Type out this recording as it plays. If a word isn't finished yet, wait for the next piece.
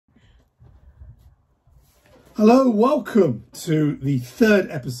Hello, welcome to the third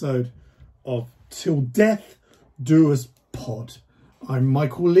episode of Till Death Do Us Pod. I'm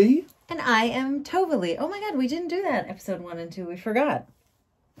Michael Lee. And I am Tova Lee. Oh my God, we didn't do that episode 1 and 2. We forgot.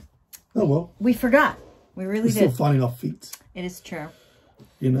 Oh well. We forgot. We really did. We're still finding our feet. It is true.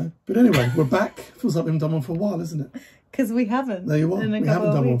 You know. But anyway, we're back. Feels like we haven't done one for a while, isn't it? Because we haven't. There you are. We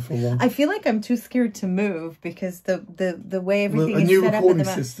haven't done one for a while. I feel like I'm too scared to move because the way everything is set up. A new recording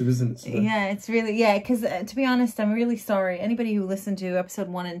system, isn't it? So. Yeah, it's really, yeah, because to be honest, I'm really sorry. Anybody who listened to episode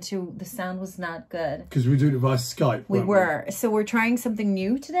 1 and 2, the sound was not good. Because we were doing it via Skype. We were. So we're trying something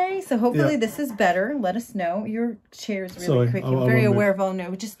new today. So hopefully this is better. Let us know. Your chair is really creaking. I'm very aware of all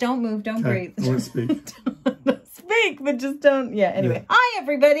no. Just don't move. Don't breathe. I won't speak. Don't speak, but just don't. Yeah, anyway. Yeah. Hi,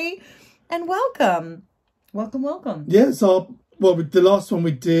 everybody. And welcome. Welcome. Yeah, so... Well, the last one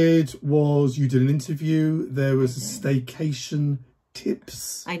we did was you did an interview. There was a staycation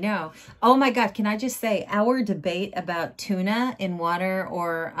tips. I know. Oh my God. Can I just say our debate about tuna in water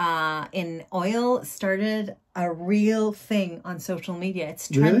or in oil started a real thing on social media. It's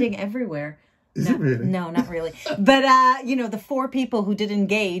trending everywhere. Is it really? No, not really. But, you know, the 4 people who did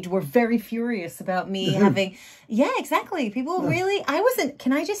engage were very furious about me having... Yeah, exactly. People really... I wasn't...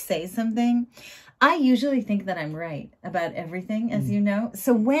 Can I just say something? I usually think that I'm right about everything, as you know.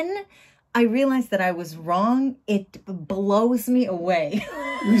 So when I realized that I was wrong, it blows me away.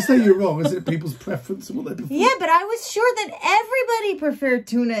 When you say you're wrong, is it people's preference or what they prefer? Yeah, but I was sure that everybody preferred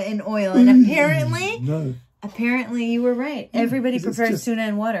tuna in oil. And apparently... No. Apparently you were right. Everybody prefers tuna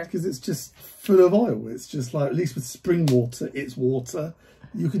in water. Because it's just full of oil. It's just like, at least with spring water, it's water.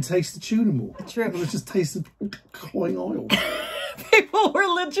 You can taste the tuna more. True. It just tastes of cloying oil. People were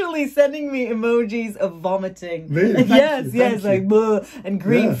literally sending me emojis of vomiting. Really? Yes, like bleh, and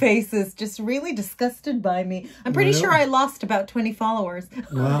green faces, just really disgusted by me. I'm pretty sure I lost about 20 followers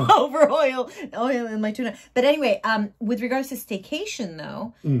over oil in my tuna. But anyway, with regards to staycation,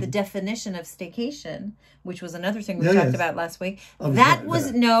 though, the definition of staycation, which was another thing we talked about last week, that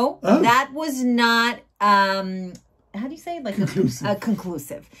was not. How do you say it? Like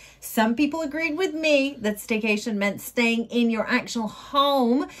conclusive. Some people agreed with me that staycation meant staying in your actual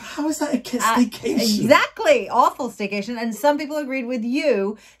home. How is that a staycation? Exactly. Awful staycation. And some people agreed with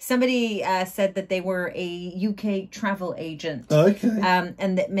you. Somebody said that they were a UK travel agent. Okay.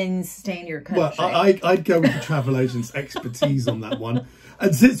 And that means stay in your country. Well, I'd go with the travel agent's expertise on that one.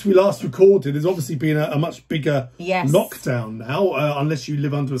 And since we last recorded, there's obviously been a much bigger lockdown now, unless you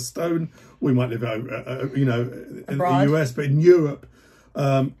live under a stone. We might live, you know, in the US, but in Europe,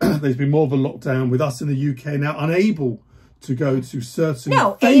 there's been more of a lockdown with us in the UK now, unable to go to certain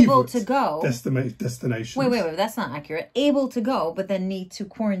able to go destinations. Wait, that's not accurate. Able to go, but then need to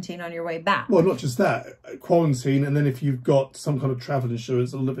quarantine on your way back. Well, not just that, quarantine, and then if you've got some kind of travel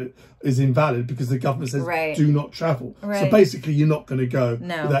insurance, all of it is invalid because the government says do not travel. So basically, you're not going to go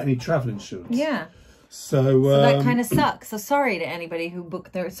without any travel insurance. Yeah. So that kind of sucks. So sorry to anybody who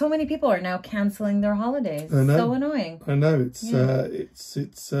booked their... So many people are now cancelling their holidays. I know. So annoying. I know. It's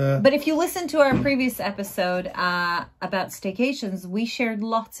But if you listen to our previous episode about staycations, we shared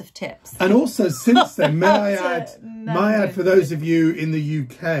lots of tips. And also since then, may I add for those of you in the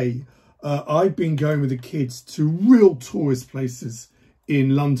UK, I've been going with the kids to real tourist places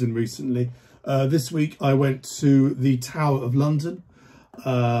in London recently. This week I went to the Tower of London.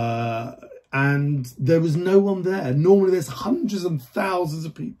 And there was no one there. Normally there's hundreds and thousands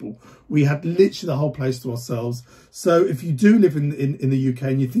of people. We had literally the whole place to ourselves. So if you do live in the UK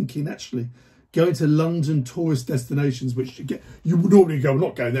and you're thinking, actually, going to London tourist destinations, which you would normally go, I'm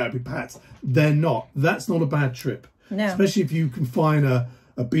not going there, it'd be packed. They're not. That's not a bad trip. No. Especially if you can find a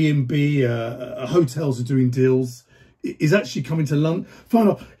B&B, hotels are doing deals. Is actually coming to London.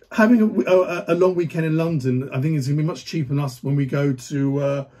 Having a long weekend in London, I think it's going to be much cheaper than us when we go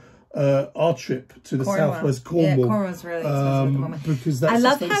to... our trip to the southwest Cornwall. Yeah, Cornwall's really expensive at the moment. Because that's I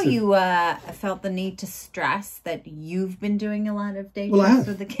love how you felt the need to stress that you've been doing a lot of day trips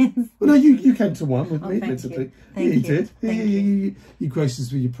with the kids. Well, no, you came to one with me, admittedly. Thank you. Did. You graced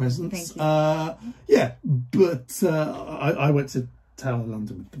us with your presence. Thank you. Yeah, but I went to Tower of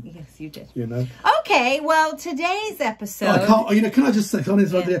London with them. Yes, you did. You know. Okay, well, today's episode... can I just say,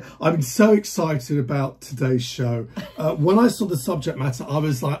 I've been so excited about today's show. When I saw the subject matter, I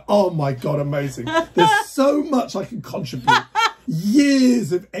was like, oh my God, amazing. There's so much I can contribute.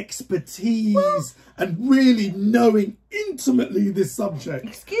 Years of expertise and really knowing intimately this subject.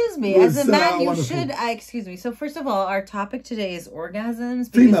 Excuse me, as a man, you should. Excuse me. So first of all, our topic today is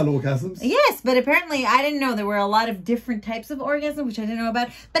orgasms. Female orgasms. Yes, but apparently I didn't know there were a lot of different types of orgasm, which I didn't know about.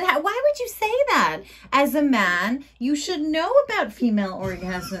 But why would you say that? As a man, you should know about female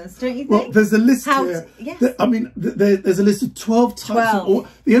orgasms, don't you think? Well, there's a list here. Yes. I mean, there's a list of 12 types of...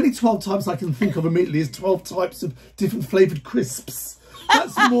 The only 12 types I can think of immediately is 12 types of different flavoured crisps.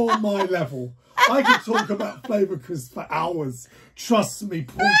 That's more my level. I can talk about flavour crisps for hours. Trust me.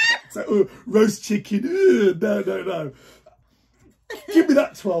 Roast chicken. No. Give me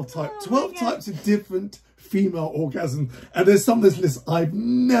that 12 types. 12 types of different female orgasm. And there's some of this list I've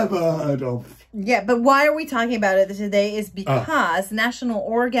never heard of. Yeah, but why are we talking about it today is because National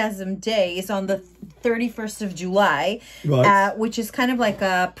Orgasm Day is on the 31st of July, right. Which is kind of like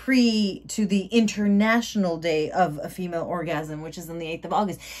a to the International Day of a Female Orgasm, which is on the 8th of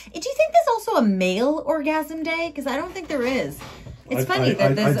August. Do you think there's also a Male Orgasm Day? Because I don't think there is. It's funny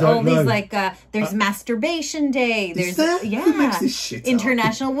that there's all these there's Masturbation Day. There's Who makes this shit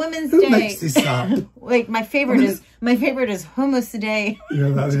International up? Women's Who Day. Who makes this up? Like my favorite is Hummus Day. Yeah.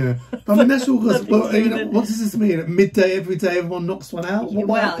 I mean, National Orgasm. Well, what does this mean? At midday every day, everyone knocks one out.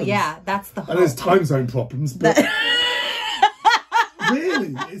 What happens? Yeah, that's the whole. And there's time zone problems, but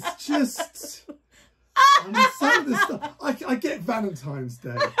really, it's just. I mean, some of the stuff. I get Valentine's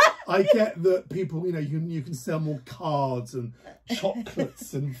Day. I get that people, you can sell more cards and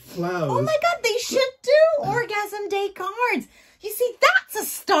chocolates and flowers. Oh my God, they should do Orgasm Day cards. You see, that's a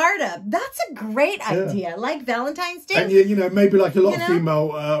startup. That's a great idea. Like Valentine's Day. And, maybe like a lot of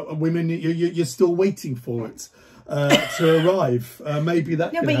female women, you're still waiting for it to arrive. Maybe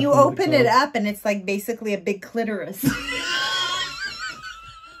that. No, but you open it up and it's like basically a big clitoris.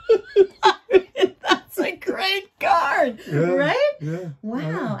 That's a great card, right? Yeah.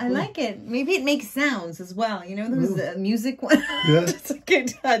 Wow, I like it. Maybe it makes sounds as well. There's a music one. Yeah. It's okay.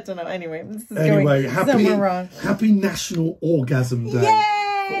 I don't know. Anyway, this is going somewhere wrong. Happy National Orgasm Day.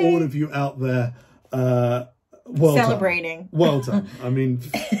 Yay! For all of you out there. Well celebrating. Done. Well done. I mean,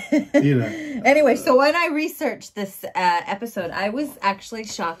 Anyway, so when I researched this episode, I was actually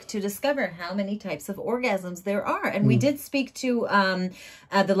shocked to discover how many types of orgasms there are. And we did speak to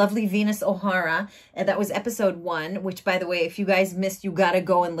the lovely Venus O'Hara. That was episode 1, which, by the way, if you guys missed, you got to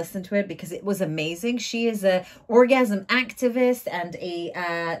go and listen to it because it was amazing. She is a orgasm activist and a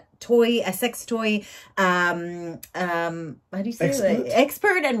sex toy, how do you say that?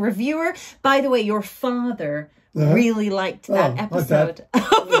 Expert and reviewer. By the way, your father really liked that episode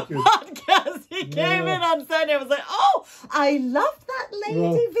of the podcast. He came in on Sunday. I was like, oh, I love that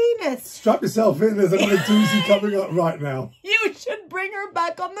lady Venus. Strap yourself in. There's another doozy coming up right now. You should bring her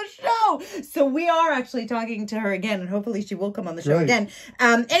back on the show. So we are actually talking to her again, and hopefully she will come on the show again.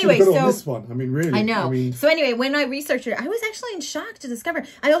 Anyway, so on this one. I mean, really. I know. So anyway, when I researched it, I was actually in shock to discover.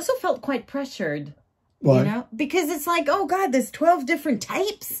 I also felt quite pressured. Why? Because it's like, oh God, there's 12 different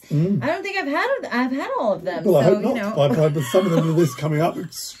types. I don't think I've had all of them. Well, so, I hope not. But some of them are this coming up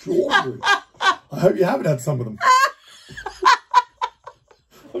extraordinary. I hope you haven't had some of them.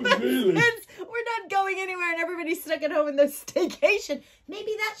 Really? We're not going anywhere and everybody's stuck at home in their staycation.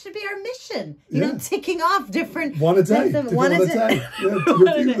 Maybe that should be our mission. Ticking off different... One a day. One a day.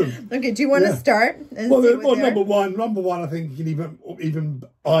 Review them. Okay, do you want to start? Well, number one, I think even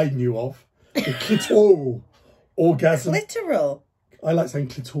I knew of. The clitoral orgasm. Clitoral. I like saying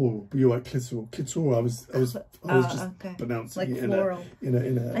clitoral, but you like clitoral. Clitoral. I was just pronouncing like it floral. in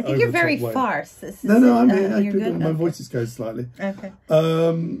a I think you're very farce. No, I'm here. My voice just goes slightly. Okay.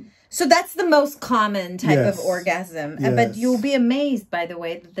 So that's the most common type of orgasm. Yes. But you'll be amazed, by the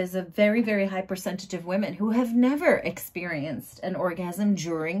way, that there's a very, very high percentage of women who have never experienced an orgasm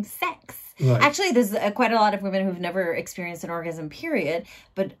during sex. Right. Actually, there's quite a lot of women who've never experienced an orgasm, period.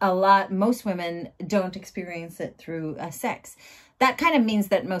 But most women don't experience it through sex. That kind of means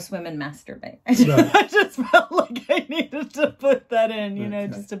that most women masturbate. I just felt like I needed to put that in,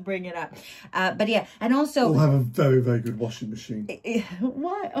 just to bring it up. But yeah, and also... We'll have a very, very good washing machine.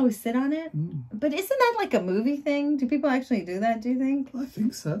 What? Oh, sit on it? But isn't that like a movie thing? Do people actually do that, do you think? I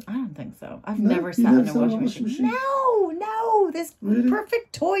think so. I don't think so. I've never sat in a washing machine. No. There's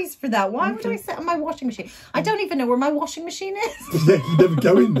perfect toys for that. Why would I sit on my washing machine? I don't even know where my washing machine is. Yeah, you never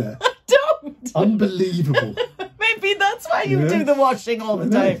go in there. I don't. Unbelievable. Maybe that's why you do the washing all the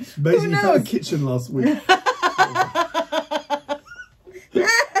time. Amazing you found a kitchen last week.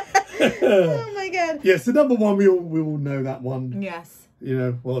 Oh my God. Yeah, so number one, we all know that one. Yes.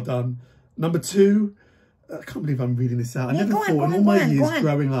 Well done. Number 2, I can't believe I'm reading this out. I never thought in all my years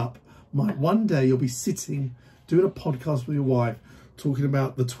growing up, one day you'll be sitting, doing a podcast with your wife, talking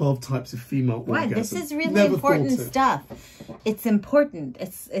about the 12 types of female orgasm. This is really important stuff. It's important.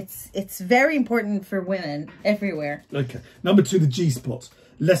 It's very important for women everywhere. Okay. Number 2, the G-spot.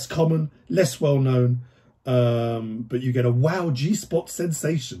 Less common, less well known. But you get a wow G-spot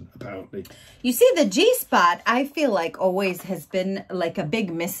sensation, apparently. You see, the G-spot, I feel like always has been like a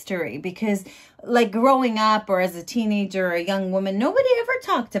big mystery, because like growing up or as a teenager or a young woman, nobody ever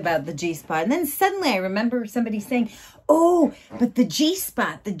talked about the G-spot. And then suddenly I remember somebody saying, oh, but the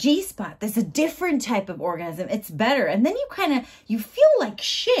G-spot, there's a different type of orgasm. It's better. And then you feel like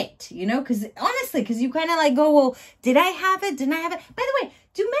shit, you know, because honestly, because you kind of like go, well, did I have it? Didn't I have it? By the way,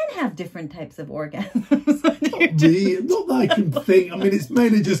 do men have different types of orgasms? Not that I can think. I mean, it's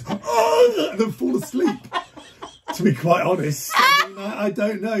mainly just, and then fall asleep, to be quite honest. I like, I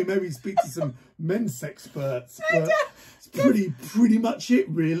don't know. Maybe speak to some men's experts. But it's pretty much it,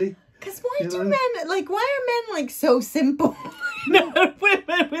 really. Because why do men, like, why are men, like, so simple? You know, with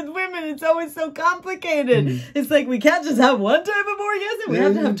women, it's always so complicated. It's like, we can't just have one type of orgasm. We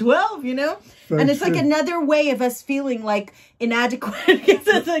have to have 12, you know? Very true. Like another way of us feeling, like, inadequate.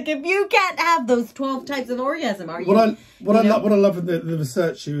 It's like, if you can't have those 12 types of orgasm, are you? What I love in the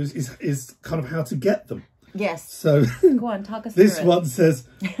research is kind of how to get them. Yes. So go on, talk us through this one says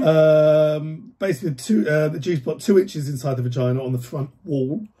basically the G-spot 2 inches inside the vagina on the front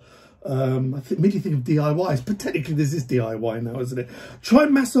wall. I immediately think of DIYs, but technically this is DIY now, isn't it? Try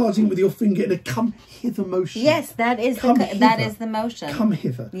massaging with your finger in a come hither motion. Yes, that is the motion. Come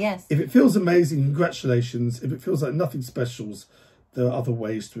hither. Yes. If it feels amazing, congratulations. If it feels like nothing specials, there are other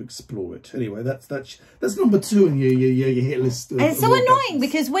ways to explore it. Anyway, that's number 2 in your hit list. And it's so annoying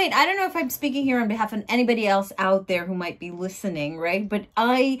because, wait, I don't know if I'm speaking here on behalf of anybody else out there who might be listening, right? But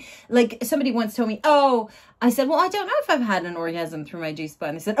somebody once told me, I said, well, I don't know if I've had an orgasm through my G-spot.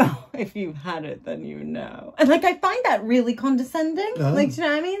 And they said, oh, if you've had it, then you know. And like, I find that really condescending. Like, do you know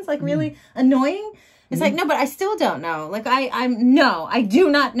what I mean? It's like really annoying. It's like, no, but I still don't know. Like, I do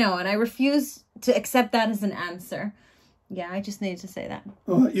not know. And I refuse to accept that as an answer. Yeah, I just needed to say that.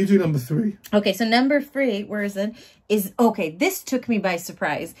 All right, you do number 3. Okay, so number 3, where is it? Okay, this took me by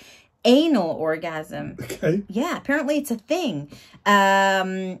surprise. Anal orgasm. Okay. Yeah, apparently it's a thing.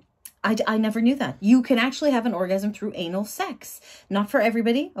 I never knew that. You can actually have an orgasm through anal sex. Not for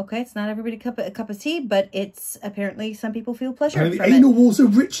everybody, okay? It's not everybody a cup of tea, but it's apparently some people feel pleasure from it. Anal walls are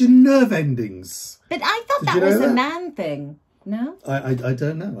rich in nerve endings. But I thought that was a man thing. No? I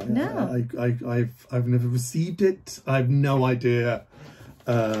don't know. No. I've never received it. I have no idea,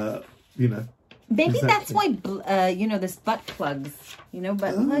 you know. Maybe that's why, there's butt plugs. You know,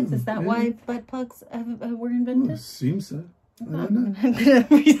 butt plugs? Is that why butt plugs were invented? It seems so. I don't know.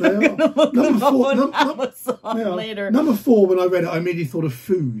 I'm gonna look on Amazon later. Number 4, when I read it, I immediately thought of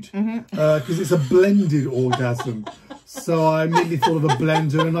food. Because it's a blended orgasm. So I immediately thought of a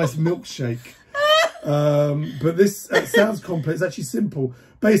blender and a nice milkshake. But this sounds complex. It's actually simple.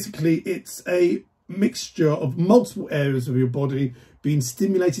 Basically, it's a mixture of multiple areas of your body being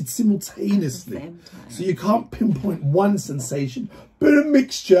stimulated simultaneously. So you can't pinpoint one sensation, but a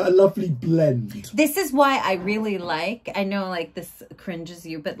mixture, a lovely blend. This is why I really I know like this cringes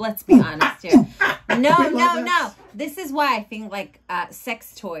you, but let's be honest here. No. This is why I think like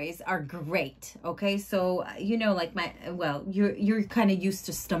sex toys are great. Okay, so you know, like you're kind of used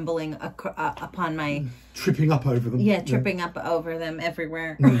to stumbling upon my tripping up over them. Yeah, tripping up over them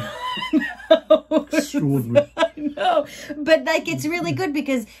everywhere. Extraordinary. I know, but like it's really good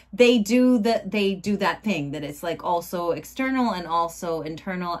because they do that thing that it's like also external and also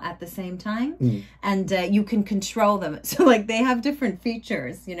internal at the same time, and you can control them. So like they have different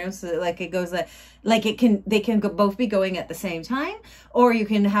features, you know. So like it goes they can both be going at the same time, or you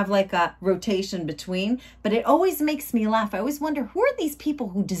can have like a rotation between. But it always makes me laugh. I always wonder who are these people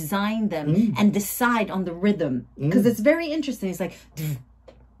who design them and decide on the rhythm, because it's very interesting. It's like.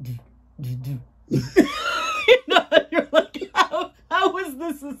 You know, you're like, how was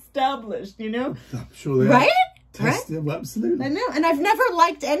this established, you know? I'm sure they right? Right? Well, absolutely. I know, and I've never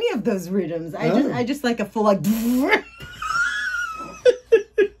liked any of those rhythms. I just like a full like. You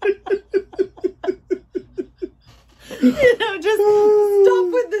know, just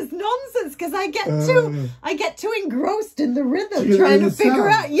stop with this nonsense, because I get too engrossed in the rhythm, trying to figure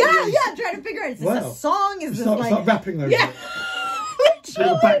out. Trying to figure out. Is this a song? Is this like start rapping over it?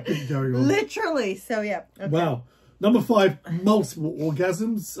 Backbeat going on. Literally. So yeah. Okay. Wow. Number 5, multiple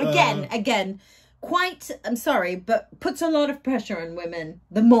orgasms. Again, quite, I'm sorry, but puts a lot of pressure on women.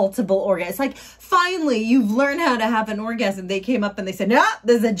 The multiple orgasms. It's like, finally, you've learned how to have an orgasm. They came up and they said, no,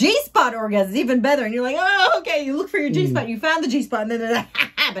 there's a G-spot orgasm. It's even better. And you're like, oh, okay. You look for your G-spot. You found the G-spot. And then they're like,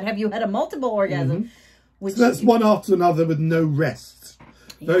 but have you had a multiple orgasm? So that's one after another with no rest.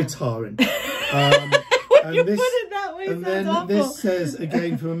 Very tiring. When you put it that way, and then awful. This says,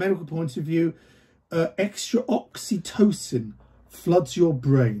 again, from a medical point of view, extra oxytocin floods your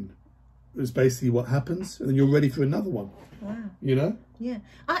brain. It's basically what happens, and then you're ready for another one. Wow. You know? Yeah.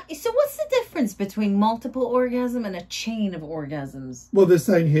 So what's the difference between multiple orgasm and a chain of orgasms? Well, they're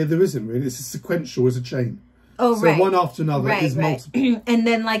saying here there isn't really. It's a sequential, it's a chain. Oh, so right. one after another is multiple. And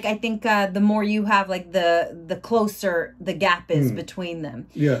then, like, I think the more you have, like, the closer the gap is between them.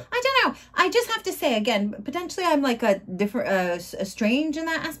 Yeah. I don't know. I just have to say, again, potentially I'm, like, a strange in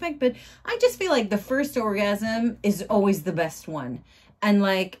that aspect, but I just feel like the first orgasm is always the best one. And,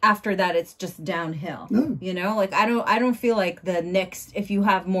 like, after that, it's just downhill. No. You know? Like, I don't feel like the next, if you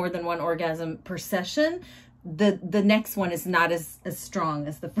have more than one orgasm per session, the next one is not as strong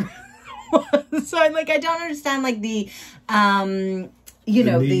as the first. So I don't understand the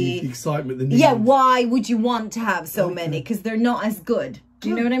excitement, the need. Yeah, why would you want to have so many? Because they're not as good. Do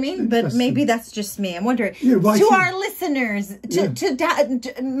you know what I mean? But maybe that's just me. I'm wondering. Yeah, right. To our listeners,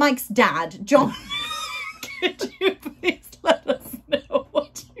 to Mike's dad, John, could you please let us know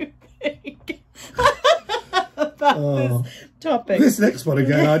what you think about this topic? This next one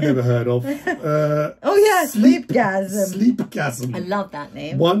again, I'd never heard of. Sleepgasm. Sleepgasm. I love that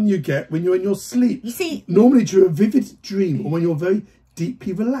name. One you get when you're in your sleep. You see, normally during a vivid dream or when you're very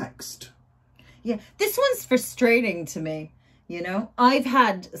deeply relaxed. Yeah, this one's frustrating to me. You know, I've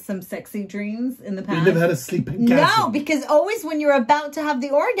had some sexy dreams in the past. You've never had a sleepgasm? No, because always when you're about to have the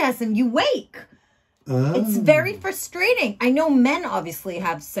orgasm, you wake. Oh. It's very frustrating. I know men obviously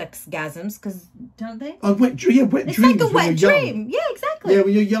have sexgasms, because don't they? Oh, wet dreams. It's like a wet dream. Yeah, exactly. Yeah,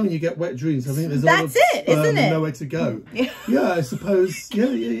 when you're young, you get wet dreams. I think there's that's it, isn't it? Nowhere to go. Yeah, I suppose.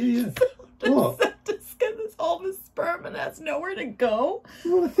 Yeah. What? It's all the sperm and has nowhere to go.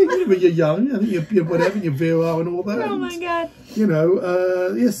 Well, I think when you're young, I think you're whatever, your virile and all that. Oh my god. You know,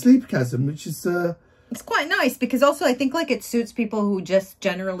 sleepgasm, which is. It's quite nice because also I think it suits people who just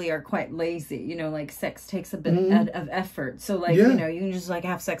generally are quite lazy. You know, sex takes a bit of effort. So you know, you can just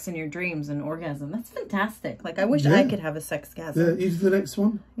have sex in your dreams and orgasm. That's fantastic. I wish I could have a sexgasm. Yeah, you do the next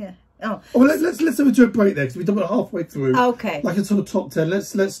one. Yeah. Oh. Well, let's have do a break there because we've done it halfway through. Okay. Like a sort of top 10.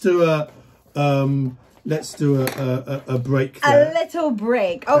 Let's do a break there. A little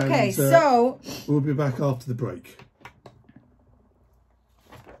break. Okay, and, so we'll be back after the break.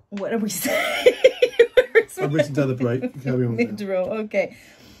 What are we saying? I've written down the break. Carry on. Okay.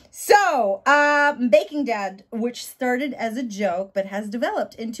 So, Baking Dad, which started as a joke, but has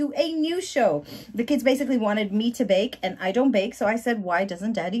developed into a new show. The kids basically wanted me to bake, and I don't bake, so I said, why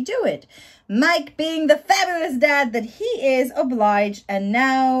doesn't Daddy do it? Mike, being the fabulous dad that he is, obliged, and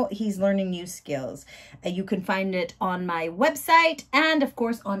now he's learning new skills. You can find it on my website, and of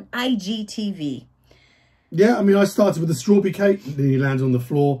course on IGTV. Yeah, I mean, I started with a strawberry cake, nearly landed on the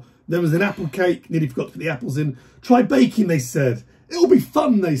floor. There was an apple cake, nearly forgot to put the apples in. Try baking, they said. It'll be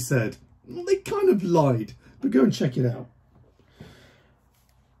fun, they said. Well, they kind of lied, but go and check it out.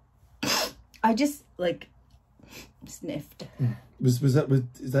 I just, sniffed. Is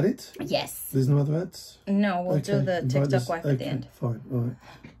that it? Yes. There's no other ads? No, we'll do the TikTok wife at the end. Fine, all right.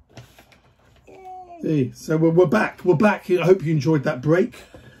 Yay. So we're back. We're back. I hope you enjoyed that break.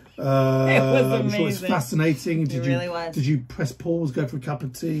 It was amazing. I'm sure it's fascinating. It really was. Did you press pause, go for a cup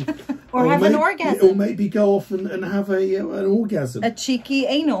of tea? or have an orgasm. Or maybe go off and have an orgasm. A cheeky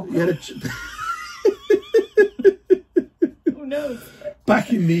anal. Yeah, Who knows?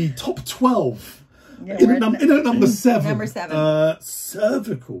 Back in the top 12. Yeah, in at number 7. Number 7.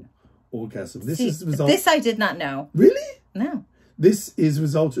 Cervical orgasm. This is the result. This I did not know. Really? No. This is a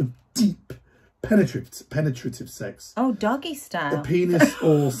result of deep penetrative sex. Oh, doggy style. A penis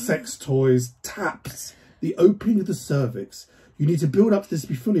or sex toys taps the opening of the cervix. You need to build up to this to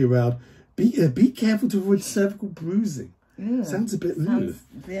be fully around. Be careful to avoid cervical bruising. Ew. Sounds a bit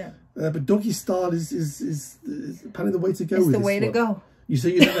yeah. But doggy style is apparently the way to go. It's with the this way to one. go. You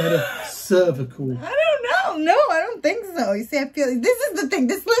say you never had a cervical. I don't know. No, I don't think so. You see, I feel this is the thing.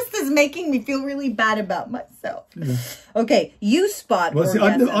 This list is making me feel really bad about myself. Yeah. Okay, U-spot. Well, see,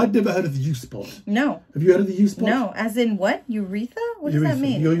 I've never heard of the U-spot. No. Have you heard of the U-spot? No, as in what? Urethra? What does that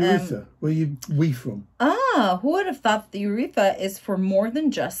mean? Your urethra. Where you wee from? Ah, who would have thought the urethra is for more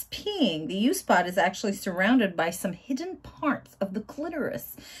than just peeing? The U-spot is actually surrounded by some hidden parts of the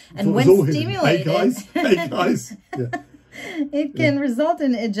clitoris, and when stimulated, hey guys, yeah. It can result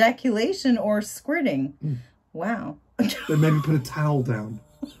in ejaculation or squirting. Wow. They maybe put a towel down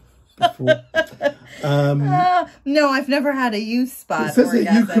before. No, I've never had a U-spot. It says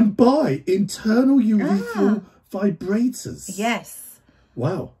that you can buy internal urethral vibrators. Yes.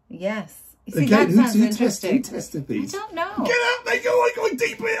 Wow. Yes. See, Again, who tested these? I don't know. Get out there, I'm going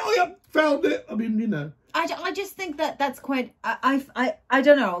deeper. I have found it. I mean, you know. I just think that's quite, I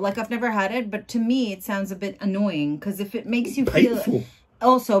don't know, like I've never had it, but to me it sounds a bit annoying because if it makes you painful.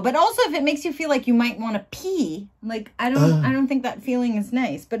 But also if it makes you feel like you might want to pee, like I don't think that feeling is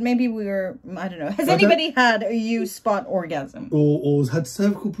nice. But maybe I don't know. Has anybody had a U-spot orgasm? Or has had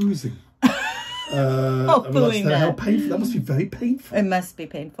cervical bruising? Hopefully not. How painful. That must be very painful. It must be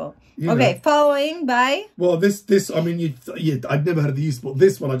painful. Okay, following by... Well, this, I mean, I'd never heard of the U-spot.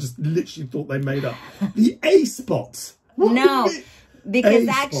 This one, I just literally thought they made up. The A-spot. No, because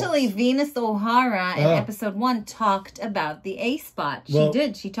actually Venus O'Hara in episode 1 talked about the A-spot. She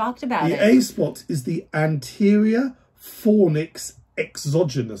did. She talked about it. The A-spot is the anterior fornix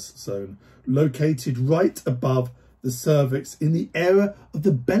exogenous zone, located right above the cervix in the area of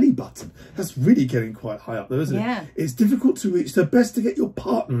the belly button. That's really getting quite high up there, isn't it? It's difficult to reach, so best to get your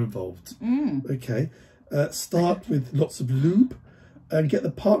partner involved. Okay, start with lots of lube and get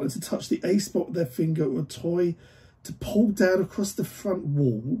the partner to touch the A-spot with their finger or a toy to pull down across the front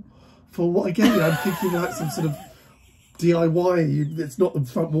wall for what, again, I'm thinking like some sort of DIY. It's not the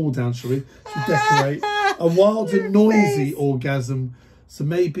front wall down, shall we? To decorate. A wild and noisy orgasm. So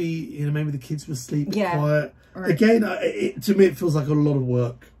maybe, maybe the kids were asleep, quiet. Again, to me, it feels like a lot of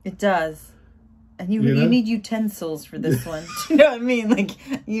work. It does. And you need utensils for this one. Do you know what I mean? Like,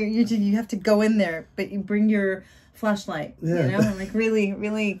 you have to go in there, but you bring your flashlight, like really,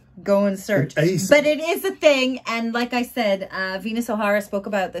 really go and search. But it is a thing. And like I said, Venus O'Hara spoke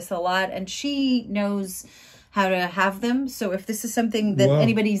about this a lot, and she knows how to have them. So if this is something that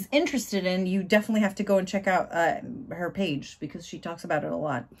anybody's interested in, you definitely have to go and check out her page because she talks about it a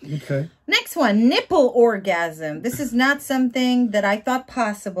lot. Okay. Next one, nipple orgasm. This is not something that I thought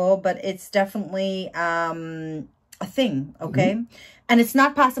possible, but it's definitely a thing, okay? And it's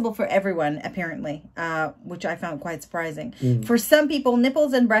not possible for everyone, apparently, which I found quite surprising. For some people,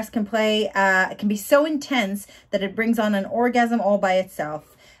 nipples and breasts can be so intense that it brings on an orgasm all by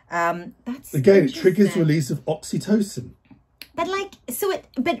itself. That's again, it triggers release of oxytocin. But like, it's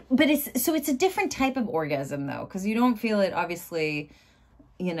a different type of orgasm though, because you don't feel it obviously,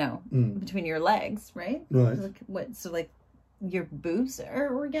 between your legs, right? Right. Like, what? So like, your boobs are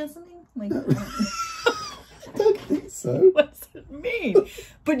orgasming? Like, I don't think so. What does it mean?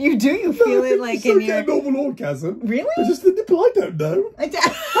 But you feel it like in your normal orgasm? Really? But just the nipple. I don't know. How can a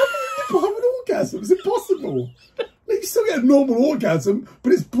nipple have an orgasm? It's impossible. You still get a normal orgasm,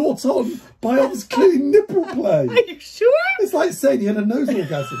 but it's brought on by obviously clearly nipple play. Are you sure? It's like saying you had a nose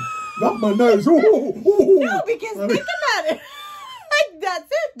orgasm. Rub my nose. No, because think about it. Like, that's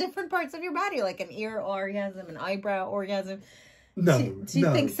it. Different parts of your body, like an ear orgasm, an eyebrow orgasm. No, do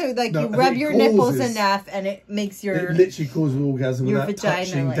you think so? Like you rub your nipples enough, and it makes your it literally causes an orgasm without vagina,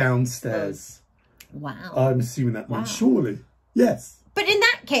 touching downstairs. Wow. I'm assuming that one. Surely, yes. But in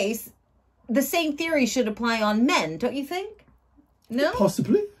that case, the same theory should apply on men, don't you think? No?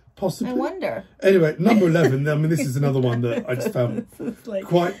 Possibly. I wonder. Anyway, number 11. I mean, this is another one that I just found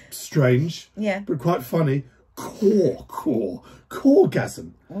quite strange. Yeah. But quite funny. Coregasm.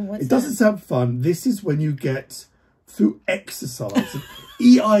 Well, it doesn't sound fun. This is when you get, through exercise,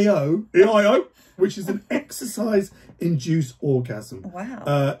 EIO, which is an exercise-induced orgasm.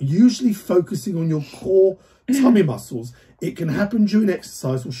 Wow. Usually focusing on your core tummy muscles. It can happen during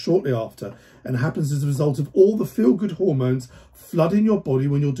exercise or shortly after, and happens as a result of all the feel-good hormones flooding your body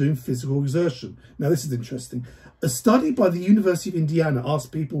when you're doing physical exertion. Now, this is interesting. A study by the University of Indiana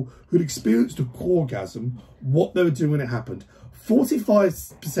asked people who'd experienced a coregasm what they were doing when it happened.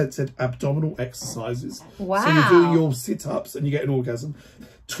 45% said abdominal exercises. Wow. So you're doing your sit-ups and you get an orgasm.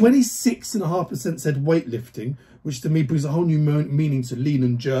 26.5% said weightlifting, which to me brings a whole new meaning to lean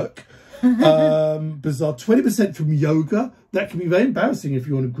and jerk. Bizarre. 20% from yoga. That can be very embarrassing if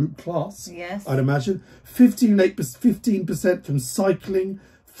you're in a group class. Yes. I'd imagine. 15% from cycling,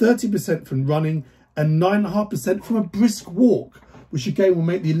 30% from running, and 9.5% from a brisk walk, which again will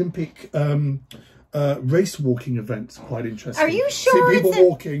make the Olympic race walking event quite interesting. Are you sure? See people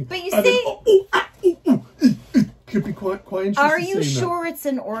walking. But you see, could be quite interesting. Are you sure it's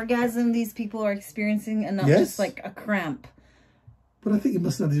an orgasm these people are experiencing and not just like a cramp? But I think you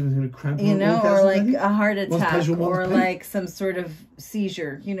must not even have a cramp, or like a heart attack, or like some sort of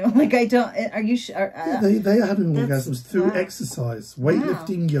seizure. Like I don't. Are you sure? They are having orgasms through exercise,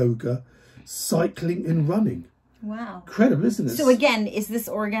 weightlifting, yoga, cycling, and running. Wow, incredible, isn't it? So again, is this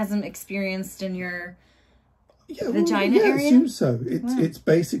orgasm experienced in your vagina area? I assume so. It's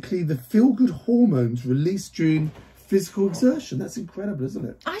basically the feel-good hormones released during physical exertion. That's incredible, isn't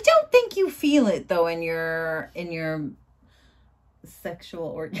it? I don't think you feel it though in your sexual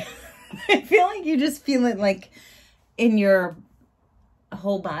organ. I feel like you just feel it like in your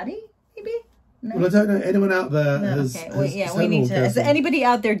whole body, maybe? No. Well, I don't know. Anyone out there has, okay. has we need to. Does anybody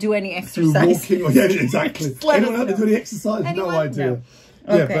out there do any exercise? Through walking? Yeah, exactly. Anyone out there do any exercise? Anyone? No idea. No.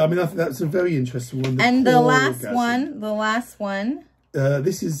 Yeah, okay. but I mean, I think that's a very interesting one. And the last one.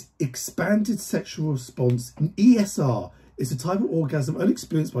 This is expanded sexual response, an ESR. It's a type of orgasm only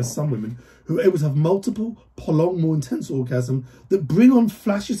experienced by some women who are able to have multiple, prolonged, more intense orgasm that bring on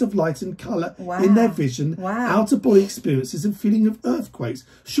flashes of light and colour in their vision, out-of-body experiences and feeling of earthquakes.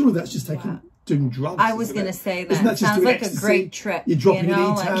 Surely that's just doing drugs. I was going to say that. Isn't that just sounds like ecstasy? A great trip. You're dropping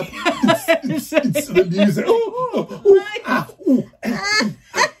an E-tab. It's the music.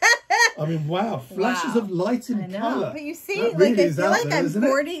 I mean, wow. Flashes of light and colour. But you see, like, I feel like I'm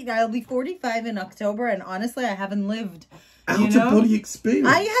 40. I'll be 45 in October. And honestly, I haven't lived... out-of-body experience.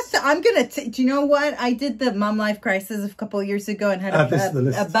 I'm going to... Do you know what? I did the Mom Life Crisis a couple of years ago and had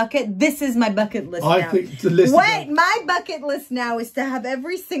a bucket. This is my bucket list now. I think the list... Wait, my bucket list now is to have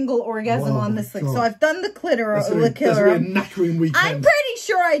every single orgasm on this list. So I've done the clitoris. That's a knackering weekend. I'm pretty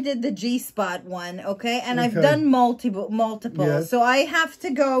sure I did the G-spot one, okay? And I've done multiple. Yes. So I have to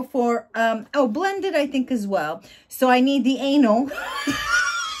go for... blended, I think, as well. So I need the anal...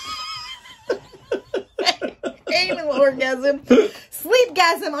 anal orgasm,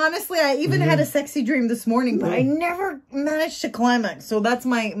 sleepgasm. Honestly, I even had a sexy dream this morning, but I never managed to climax. So that's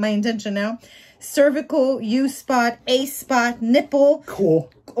my intention now. Cervical, U-spot, A-spot, nipple, core.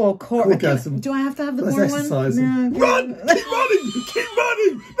 Oh, core. Orgasm. Do I have to have the That's core exercising. one? No. Run! Keep running! Keep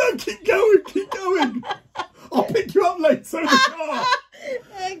running! No, keep going! Keep going! I'll pick you up later in the car.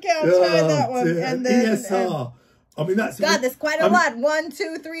 Okay, I'll try that one. Dear. And then ESR. I mean, that's... God, there's quite a lot. 1,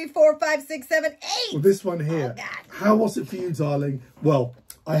 2, 3, 4, 5, 6, 7, 8. Well, this one here. Oh, how was it for you, darling? Well,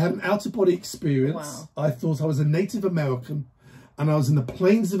 I had an out-of-body experience. Wow. I thought I was a Native American, and I was in the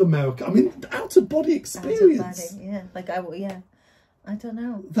plains of America. I mean, out-of-body experience. Out-of-body, yeah. Like, I don't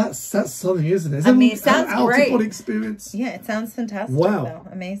know. That's something, isn't it? I mean, it sounds great. Out-of-body experience. Yeah, it sounds fantastic. Wow. Though.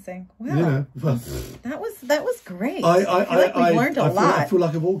 Amazing. Wow. You know, well, that was great. I learned a lot. I feel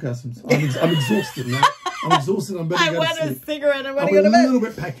like I've orgasmed. I'm exhausted now. I'm exhausted. I'm ready to go to sleep. I want a cigarette. I want to go to bed. I'm a little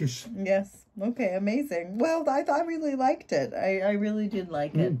bit peckish. Yes. Okay. Amazing. Well, I really liked it. I really did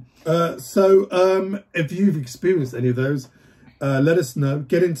like it. So, if you've experienced any of those, let us know.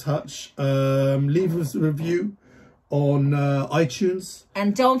 Get in touch. Leave us a review on iTunes.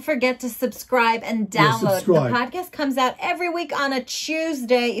 And don't forget to subscribe and download. The podcast comes out every week on a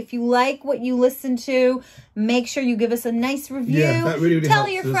Tuesday. If you like what you listen to, make sure you give us a nice review. Yeah, that really Tell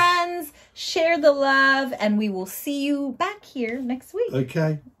your friends. Share the love. And we will see you back here next week.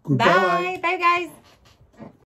 Okay. Goodbye. Bye. Bye, guys.